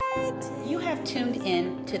You have tuned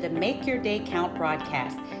in to the Make Your Day Count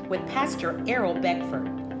broadcast with Pastor Errol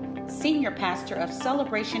Beckford, Senior Pastor of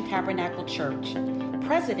Celebration Tabernacle Church,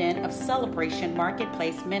 President of Celebration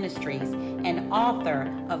Marketplace Ministries, and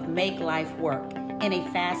author of Make Life Work in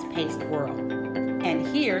a Fast-Paced World. And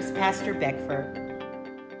here's Pastor Beckford.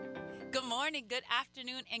 Good morning, good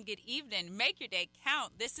afternoon, and good evening. Make your day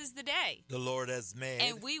count. This is the day. The Lord has made.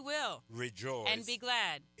 And we will rejoice and be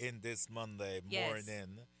glad in this Monday Yes.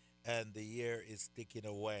 morning. And the year is ticking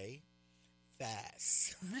away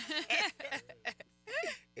fast.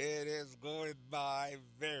 It is going by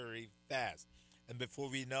very fast. And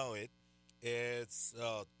before we know it, it's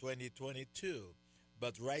 2022.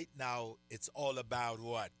 But right now, it's all about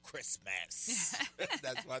what? Christmas.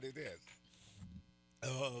 That's what it is.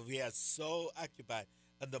 We are so occupied.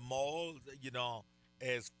 And the mall,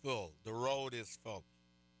 is full. The road is full.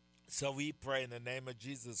 So we pray in the name of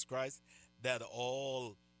Jesus Christ that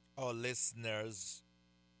all our listeners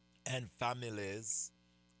and families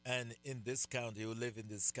and in this county who live in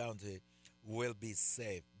this county will be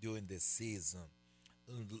safe during this season.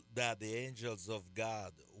 That the angels of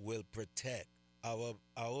God will protect our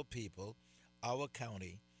people, our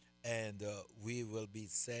county, and we will be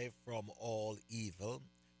safe from all evil.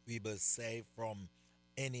 We will be safe from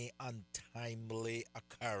any untimely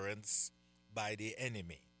occurrence by the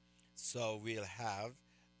enemy. So we'll have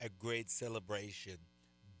a great celebration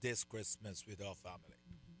this Christmas with our family.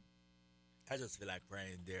 I just feel like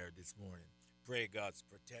praying there this morning. Pray God's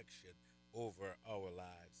protection over our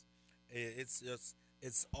lives.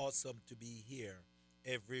 It's awesome to be here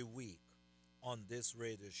every week on this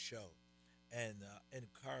radio show and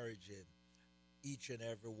encouraging each and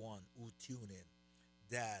every one who tune in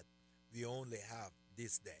that we only have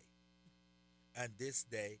this day. And this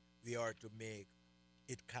day we are to make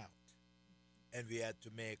it count. And we had to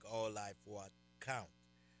make our life what? Count.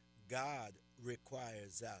 God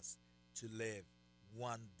requires us to live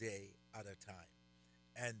one day at a time.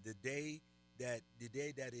 And the day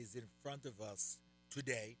that is in front of us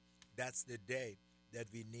today, that's the day that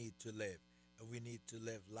we need to live. And we need to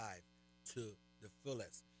live life to the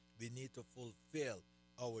fullest. We need to fulfill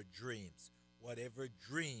our dreams. Whatever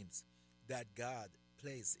dreams that God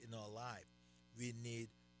placed in our life, we need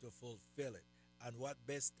to fulfill it. And what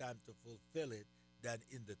best time to fulfill it than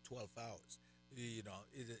in the 12 hours?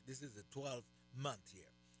 This is the 12th month here.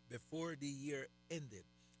 Before the year ended,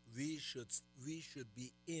 we should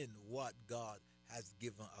be in what God has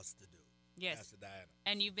given us to do. Yes. Pastor Diana.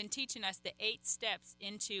 And you've been teaching us the 8 steps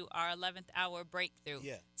into our 11th hour breakthrough.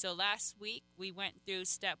 Yeah. So last week we went through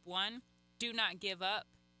step 1, do not give up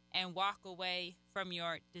and walk away from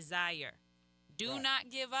your desire. Do Right. not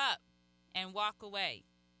give up and walk away.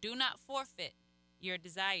 Do not forfeit your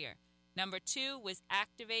desire. Number 2 was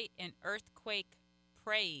activate an earthquake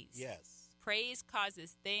praise. Yes. Praise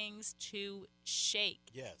causes things to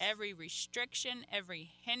shake. Yes. Every restriction, every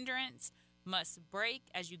hindrance must break.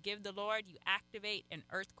 As you give the Lord, you activate an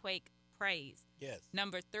earthquake praise. Yes.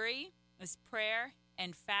 Number 3 is prayer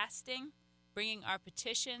and fasting, bringing our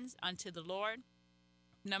petitions unto the Lord.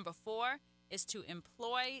 Number 4 is to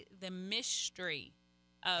employ the mystery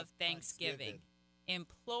of Thanksgiving.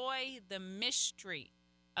 Employ the mystery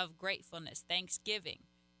of gratefulness, thanksgiving.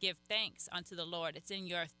 Give thanks unto the Lord. It's in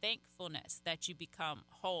your thankfulness that you become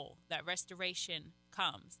whole, that restoration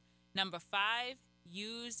comes. Number 5,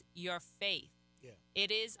 use your faith. Yeah.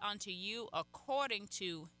 It is unto you according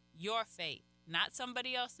to your faith, not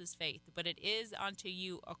somebody else's faith, but it is unto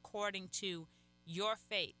you according to your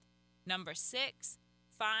faith. Number 6,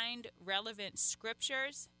 find relevant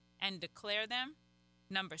scriptures and declare them.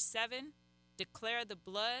 Number 7, declare the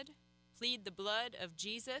blood, plead the blood of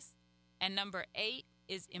Jesus. And number 8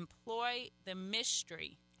 is employ the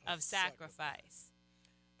mystery of sacrifice.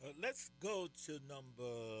 Let's go to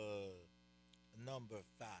number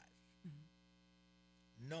 5.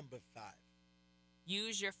 Number 5.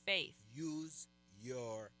 Use your faith. Use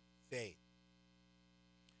your faith.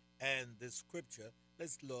 And the scripture,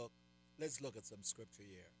 let's look at some scripture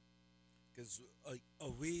here. Because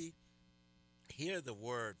we hear the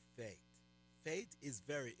word faith. Faith is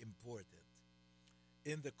very important.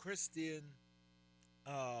 In the Christian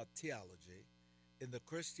theology, in the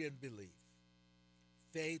Christian belief,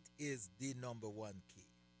 faith is the number one key.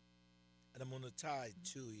 And I'm going to tie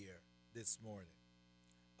two here this morning.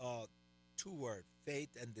 Two words,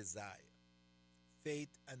 faith and desire.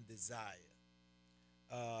 Faith and desire.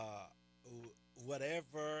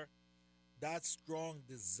 Whatever that strong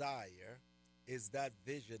desire is, that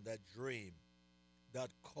vision, that dream, that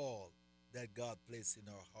call that God placed in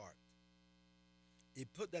our heart. He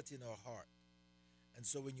put that in our heart. And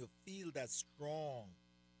so when you feel that strong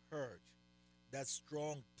that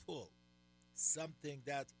strong pull, something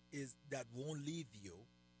that won't leave you,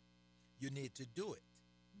 you need to do it.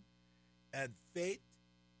 And faith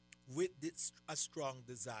with a strong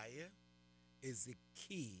desire is the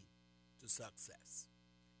key to success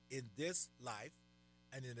in this life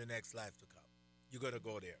and in the next life to come. You're going to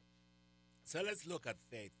go there. So let's look at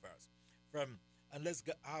faith first. And let's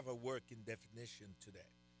have a working definition today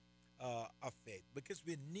of faith, because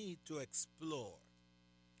we need to explore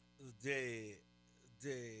the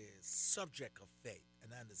subject of faith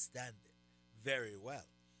and understand it very well.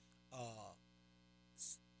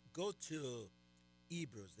 Go to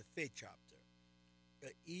Hebrews, the faith chapter.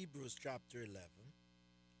 Hebrews chapter 11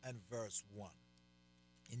 and verse 1.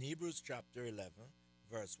 In Hebrews chapter 11,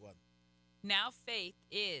 verse 1. Now faith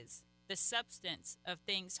is the substance of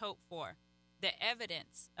things hoped for, the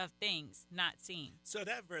evidence of things not seen. So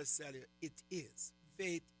that verse tells you it is.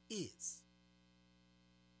 Faith is.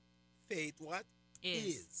 Faith what?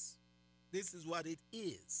 Is. This is what it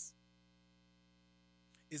is.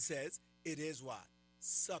 It says it is what?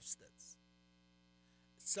 Substance.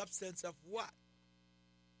 Substance of what?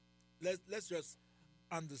 Let's just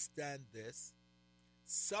understand this.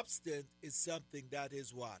 Substance is something that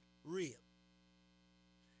is what? Real.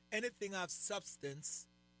 Anything of substance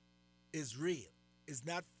is real. It's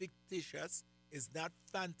not fictitious. It's not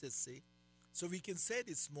fantasy. So we can say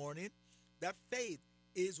this morning that faith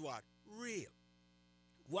is what? Real.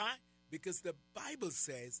 Why? Because the Bible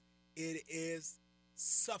says it is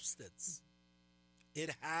substance. It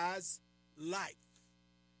has life.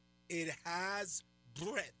 It has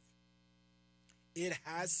breath. It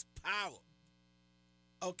has power.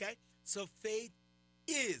 Okay? So faith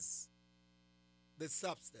is the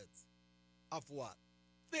substance of what?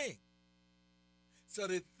 Thing. So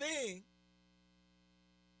the thing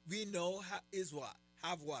we know is what?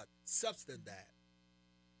 Have what? Substance that.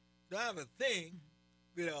 Don't have a thing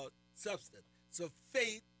without substance. So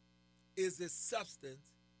faith is the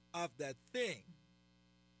substance of that thing.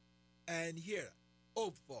 And here,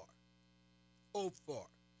 hope for. Hope for.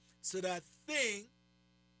 So that thing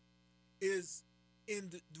is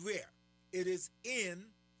in where? It is in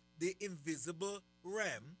the invisible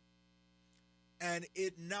realm, and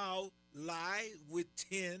it now lies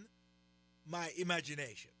within my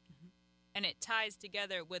imagination. And it ties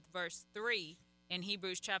together with verse 3 in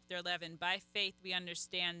Hebrews chapter 11. By faith we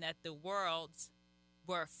understand that the worlds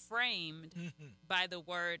were framed by the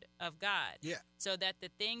word of God. Yeah. So that the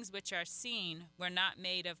things which are seen were not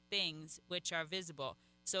made of things which are visible.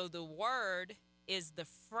 So the word is the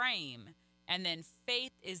frame, and then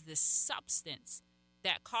faith is the substance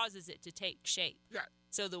that causes it to take shape. Yeah.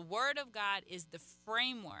 So the word of God is the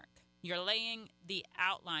framework. You're laying the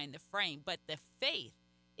outline, the frame, but the faith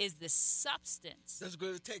is the substance. That's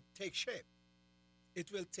going to take shape.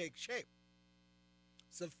 It will take shape.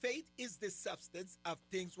 So faith is the substance of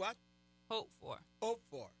things what? Hope for. Hope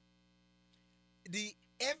for. The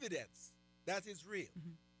evidence that is real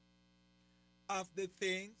of the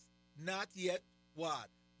things not yet what?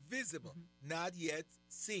 Visible, not yet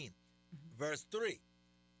seen. Verse 3.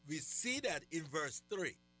 We see that in verse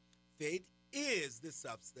 3. Faith is the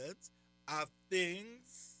substance of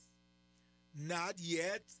things not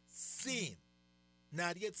yet seen.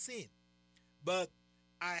 Not yet seen. But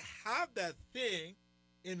I have that thing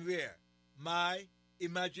in where? My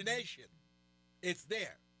imagination. It's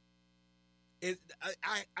there.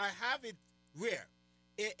 I have it where?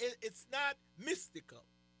 It's not mystical.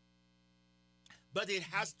 But it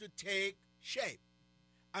has to take shape.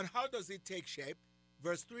 And how does it take shape?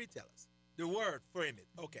 Verse 3 tells us. The word, frame it.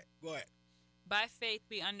 Okay, go ahead. By faith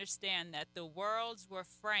we understand that the worlds were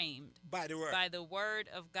framed By the word. by the word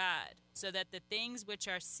of God, so that the things which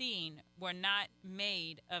are seen were not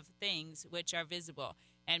made of things which are visible.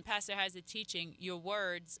 And Pastor has a teaching, your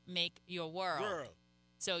words make your world.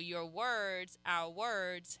 So your words, our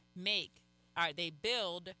words they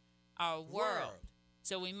build our world.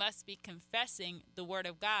 So we must be confessing the word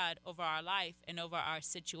of God over our life and over our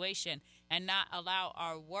situation, and not allow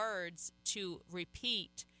our words to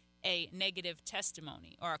repeat a negative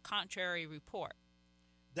testimony or a contrary report.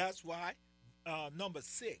 That's why number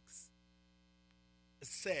 6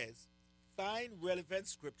 says, find relevant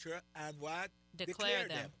scripture and what? Declare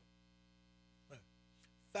them.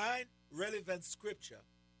 Find relevant scripture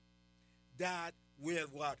that will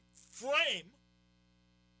what? Frame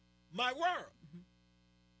my world.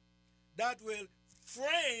 That will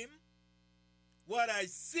frame what I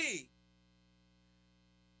see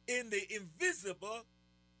in the invisible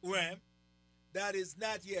realm that is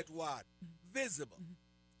not yet what? Visible.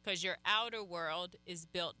 Because your outer world is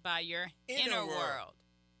built by your inner world.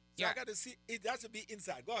 So I got to see. It has to be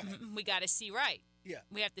inside. Go ahead. We got to see right. Yeah.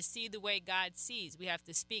 We have to see the way God sees. We have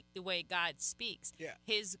to speak the way God speaks. Yeah.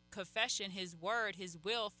 His confession, His word, His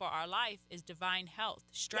will for our life is divine health,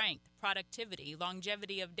 strength, productivity,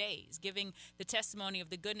 longevity of days, giving the testimony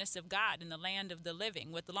of the goodness of God in the land of the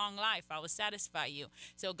living. With long life, I will satisfy you.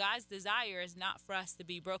 So God's desire is not for us to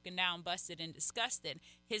be broken down, busted, and disgusted.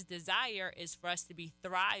 His desire is for us to be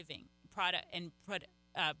thriving,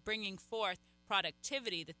 bringing forth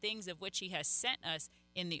productivity, the things of which He has sent us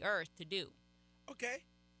in the earth to do. Okay,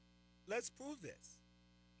 let's prove this.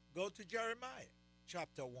 Go to Jeremiah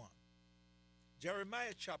chapter 1.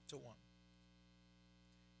 Jeremiah chapter 1.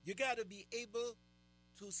 You got to be able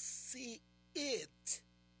to see it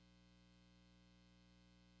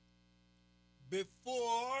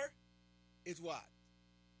before it what?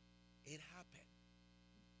 It happened.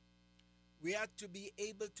 We have to be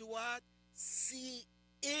able to what? See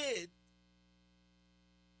it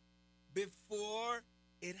before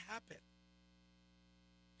it happened.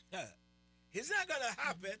 It's not going to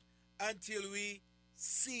happen until we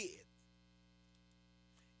see it.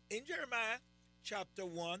 In Jeremiah chapter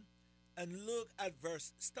 1, and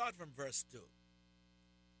start from verse 2.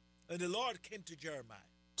 And the Lord came to Jeremiah.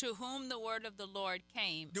 To whom the word of the Lord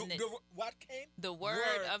came. What came? The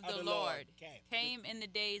word of the Lord came in the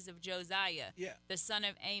days of Josiah, the son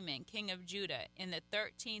of Amon, king of Judah, in the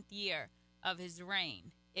 13th year of his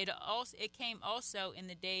reign. It came also in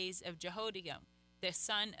the days of Jehoiakim, the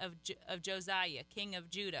son of Josiah, king of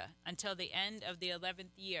Judah, until the end of the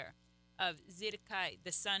 11th year of Zedekiah,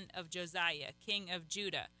 the son of Josiah, king of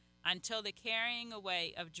Judah, until the carrying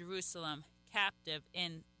away of Jerusalem captive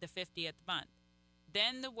in the 50th month.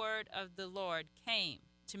 Then the word of the Lord came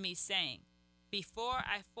to me, saying, Before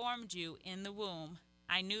I formed you in the womb,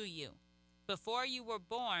 I knew you. Before you were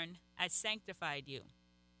born, I sanctified you.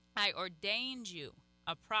 I ordained you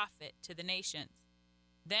a prophet to the nations.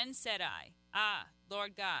 Then said I, Ah,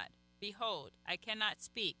 Lord God, behold, I cannot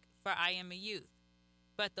speak, for I am a youth.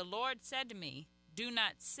 But the Lord said to me, Do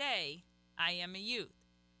not say, I am a youth,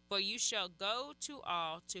 for you shall go to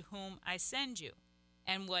all to whom I send you,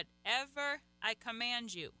 and whatever I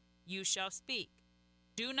command you, you shall speak.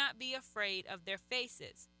 Do not be afraid of their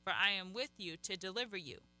faces, for I am with you to deliver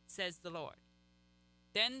you, says the Lord.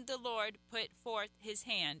 Then the Lord put forth his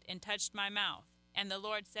hand and touched my mouth, and the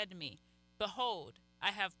Lord said to me, Behold, I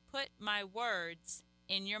have put my words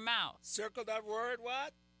in your mouth. Circle that word,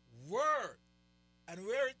 what? Word. And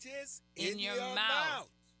where it is? In your mouth.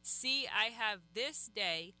 See, I have this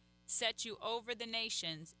day set you over the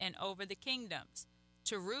nations and over the kingdoms,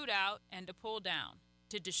 to root out and to pull down,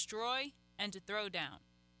 to destroy and to throw down,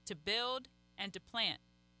 to build and to plant.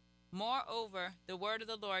 Moreover, the word of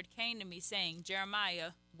the Lord came to me, saying,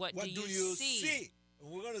 Jeremiah, what do you see? And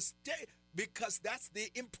we're going to stay, because that's the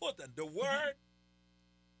important. The word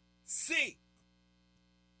see.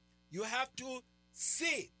 You have to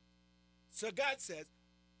see. So God says,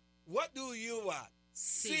 what do you want?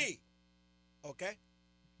 See. Okay?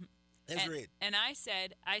 Let's read. And I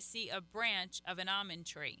said, I see a branch of an almond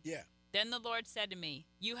tree. Yeah. Then the Lord said to me,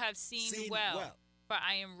 You have seen well, for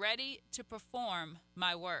I am ready to perform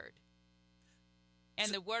my word.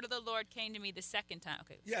 And the word of the Lord came to me the second time.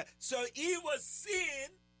 Okay. Yeah. So he was seeing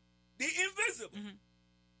the invisible. Mm-hmm.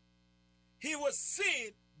 He was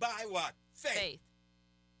seen by what? Faith.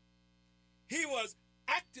 He was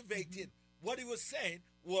activating. Mm-hmm. What he was saying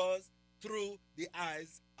was through the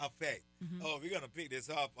eyes of faith. Mm-hmm. Oh, we're going to pick this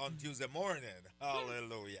up on Tuesday morning.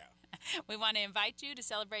 Hallelujah. We want to invite you to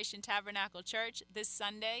Celebration Tabernacle Church this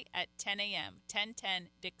Sunday at 10 a.m., 1010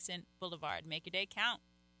 Dixon Boulevard. Make your day count.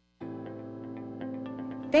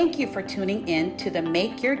 Thank you for tuning in to the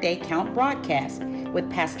Make Your Day Count broadcast with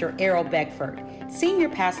Pastor Errol Beckford, Senior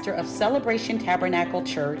Pastor of Celebration Tabernacle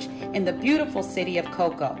Church in the beautiful city of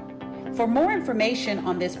Cocoa. For more information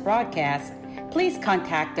on this broadcast, please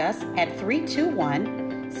contact us at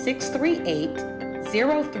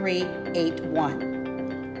 321-638-0381.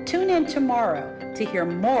 Tune in tomorrow to hear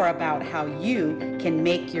more about how you can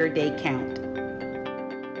make your day count.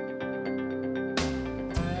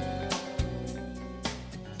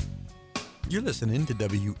 You're listening to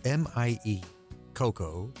WMIE,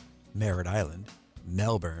 Cocoa, Merritt Island,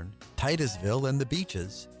 Melbourne, Titusville, and the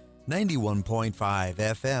Beaches, 91.5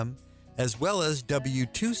 FM, as well as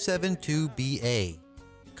W272BA,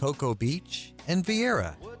 Cocoa Beach, and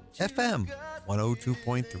Vieira, FM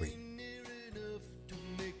 102.3.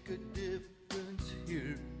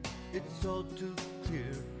 It's all too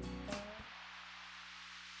clear.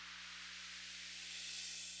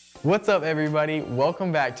 What's up, everybody?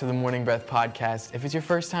 Welcome back to the Morning Breath podcast. If it's your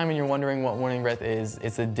first time and you're wondering what Morning Breath is,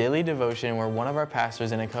 it's a daily devotion where one of our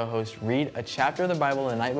pastors and a co-host read a chapter of the Bible the night